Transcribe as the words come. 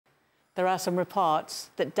there are some reports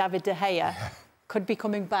that David de Gea could be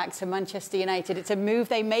coming back to Manchester United. It's a move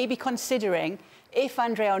they may be considering if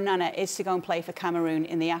Andre Onana is to go and play for Cameroon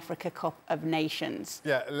in the Africa Cup of Nations.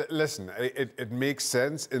 Yeah, listen, it makes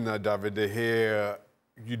sense in that David de Gea,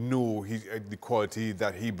 you know the quality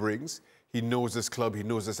that he brings. He knows this club, he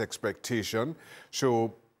knows this expectation.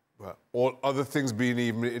 So, well, all other things being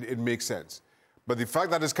even, it makes sense. But the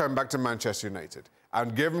fact that he's coming back to Manchester United,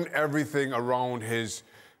 and given everything around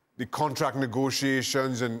the contract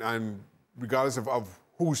negotiations, and regardless of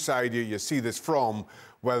whose side you see this from,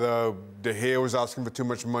 whether De Gea was asking for too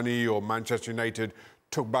much money or Manchester United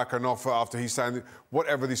took back an offer after he signed it,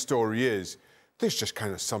 whatever the story is, this just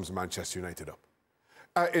kind of sums Manchester United up.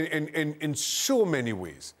 In so many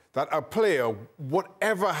ways, that a player,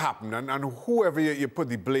 whatever happened, and whoever you put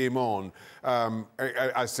the blame on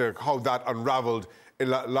as to how that unravelled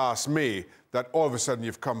last May, that all of a sudden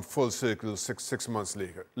you've come full circle six months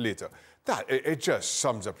later. That, it just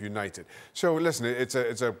sums up United. So listen, it's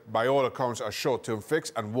a by all accounts, a short-term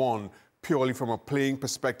fix, and one purely from a playing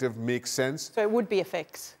perspective makes sense. So it would be a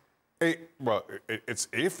fix? It's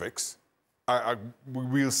a fix.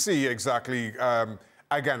 We'll see exactly,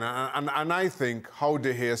 again, and I think how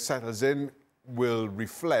De Gea settles in will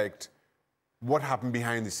reflect what happened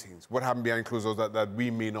behind the scenes, what happened behind closed doors that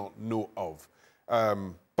we may not know of.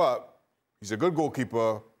 But he's a good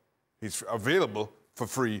goalkeeper. He's available for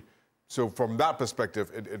free. So from that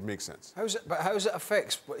perspective, it makes sense. But how's it a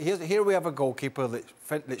fix? Here we have a goalkeeper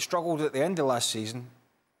that struggled at the end of last season.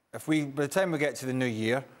 By the time we get to the new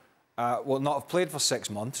year, will not have played for 6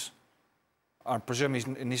 months. I presume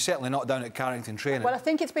he's certainly not down at Carrington training. Well, I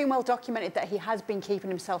think it's been well documented that he has been keeping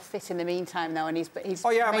himself fit in the meantime, though, and he's oh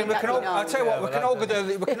yeah, I mean, I'll tell you what, we can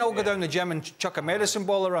all go down the gym and chuck a medicine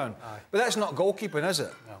ball around, but that's not goalkeeping, is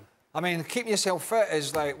it? No. I mean, keeping yourself fit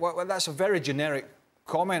is like, well, that's a very generic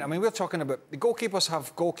comment. I mean, we're talking about the goalkeepers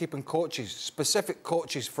have goalkeeping coaches, specific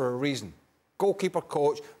coaches for a reason. Goalkeeper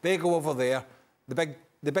coach, they go over there, the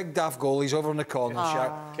big daft goalie's over in the corner,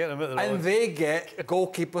 and they get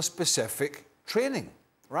goalkeeper-specific training,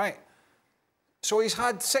 right? So he's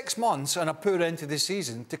had 6 months and a poor end to the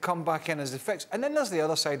season to come back in as the fix. And then there's the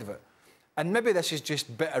other side of it. And maybe this is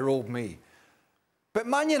just bitter old me. But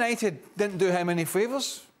Man United didn't do him any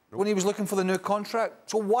favours when he was looking for the new contract.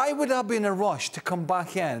 So why would I be in a rush to come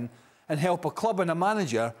back in and help a club and a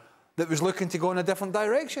manager that was looking to go in a different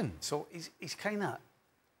direction? So he's kind of...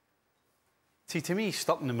 See, to me, he's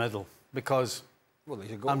stuck in the middle because... Well,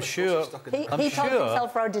 I'm sure... He talked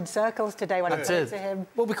himself round in circles today when I said to him.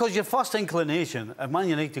 Well, because your first inclination, if Man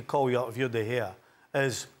United call you up if you're De Gea,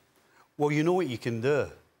 is, well, you know what you can do.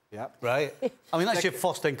 Yeah. Right? I mean, that's your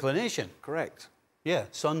first inclination. Correct. Yeah,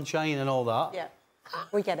 sunshine and all that. Yeah,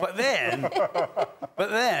 we get it.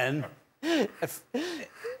 But then, if,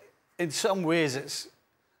 in some ways,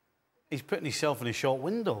 he's putting himself in a short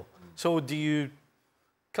window. So do you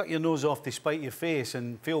cut your nose off to spite your face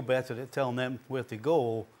and feel better at telling them where to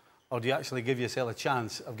go, or do you actually give yourself a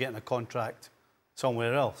chance of getting a contract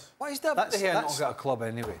somewhere else? Why is David De Gea not got a club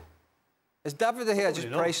anyway? Is David De Gea just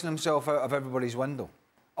pricing himself out of everybody's window?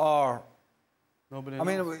 Or... Nobody knows.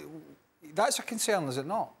 I mean, that's a concern, is it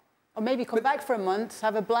not? Or maybe come back for a month,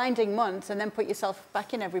 have a blinding month, and then put yourself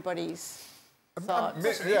back in everybody's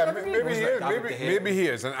thoughts. Yeah, maybe he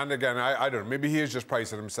is. And again, I don't know. Maybe he is just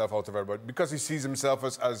pricing himself out of everybody because he sees himself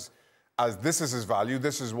as this is his value,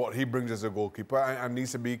 this is what he brings as a goalkeeper, and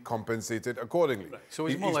needs to be compensated accordingly. Right. So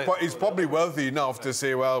he's probably wealthy enough to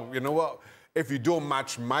say, well, you know what, if you don't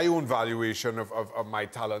match my own valuation of my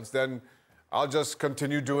talents, then I'll just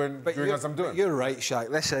continue doing as I'm doing. You're right, Shaq.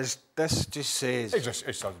 This just says...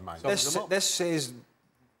 It sounds mine. This says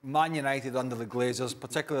Man United under the Glazers,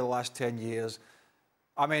 particularly the last 10 years.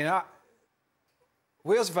 I mean,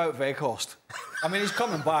 where's Wout Weghorst? I mean, he's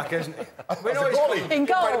coming back, isn't he? We know he's goalie. In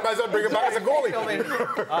goal. Might as well bring him back as a goalie.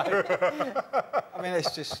 I mean,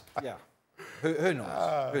 it's just, yeah. Who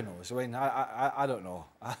knows? Who knows? I mean, I don't know.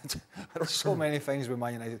 There's so many things with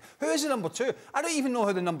Man United. Who is the number 2? I don't even know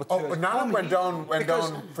who the number 2 is. Nana went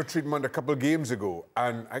down for treatment a couple of games ago,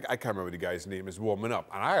 and I can't remember the guy's name. Is warming up,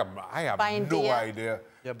 and I have no idea.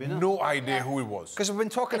 No idea who it was. Because we've been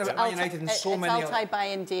talking about Man United and so many. It's Altay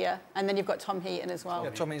Bayendia, and then you've got Tom Heaton as well.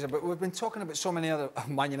 Yeah, Tom Heaton. But we've been talking about so many other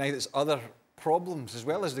Man United's other problems as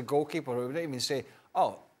well as the goalkeeper. We don't even say,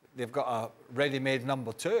 oh, they've got a ready-made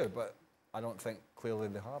number 2, but I don't think clearly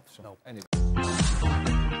they have. So, anyway.